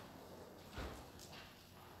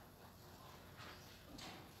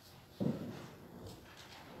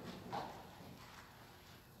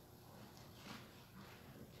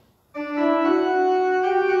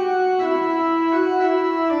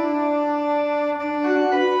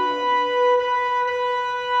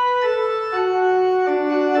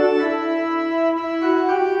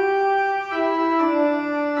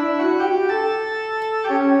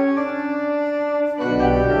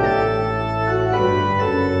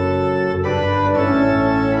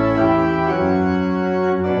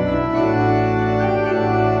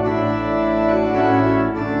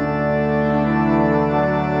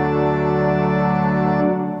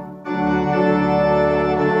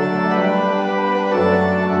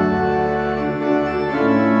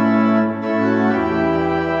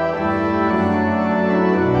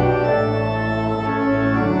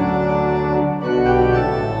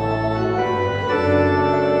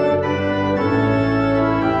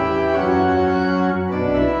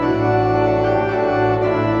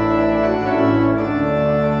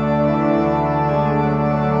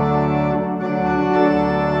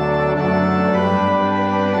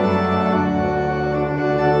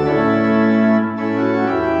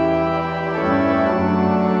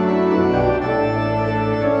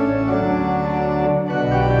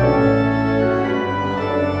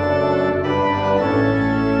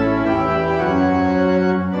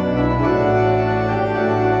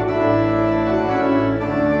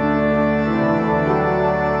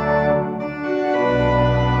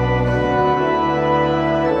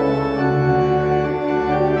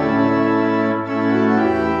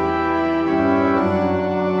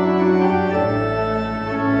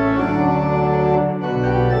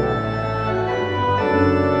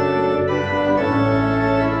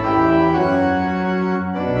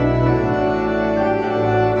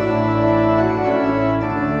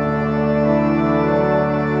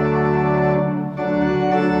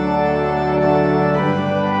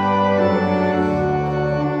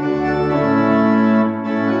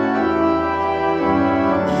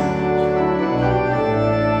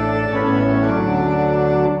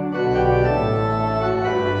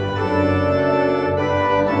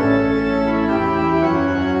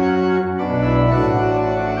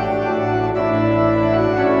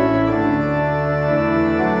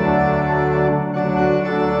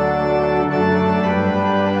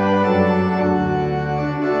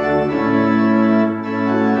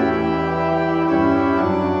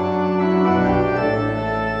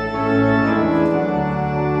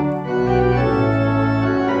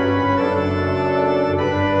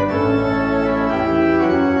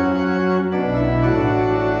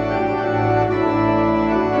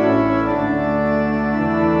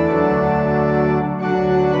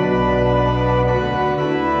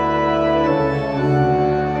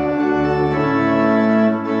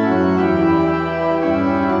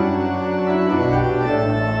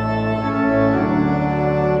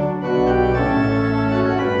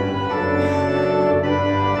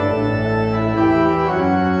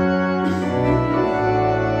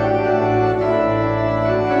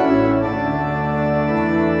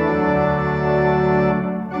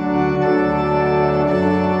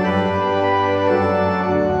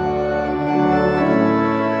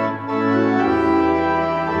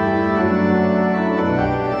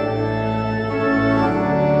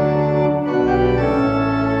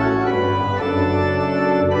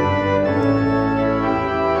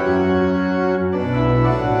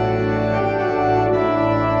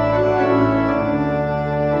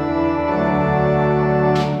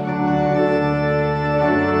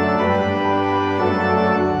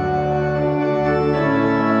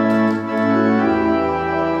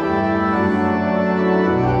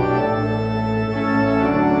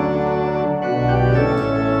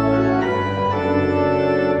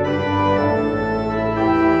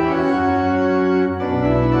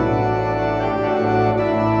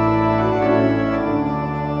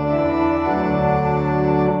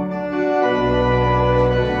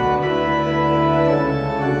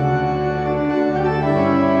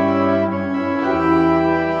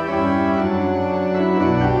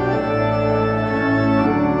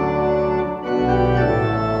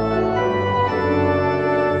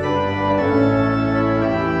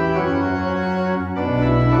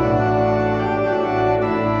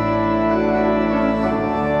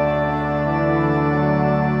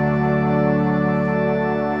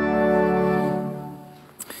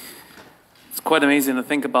 quite amazing to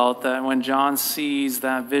think about that when John sees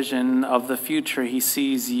that vision of the future, he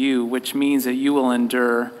sees you, which means that you will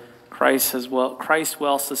endure. Christ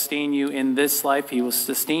will sustain you in this life. He will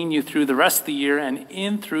sustain you through the rest of the year and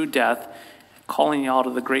in through death, calling you out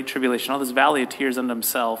of the great tribulation, all this valley of tears unto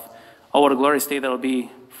himself. Oh, what a glorious day that will be,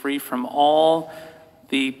 free from all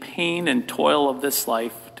the pain and toil of this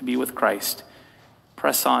life to be with Christ.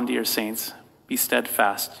 Press on, dear saints. Be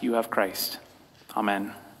steadfast. You have Christ.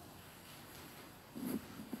 Amen.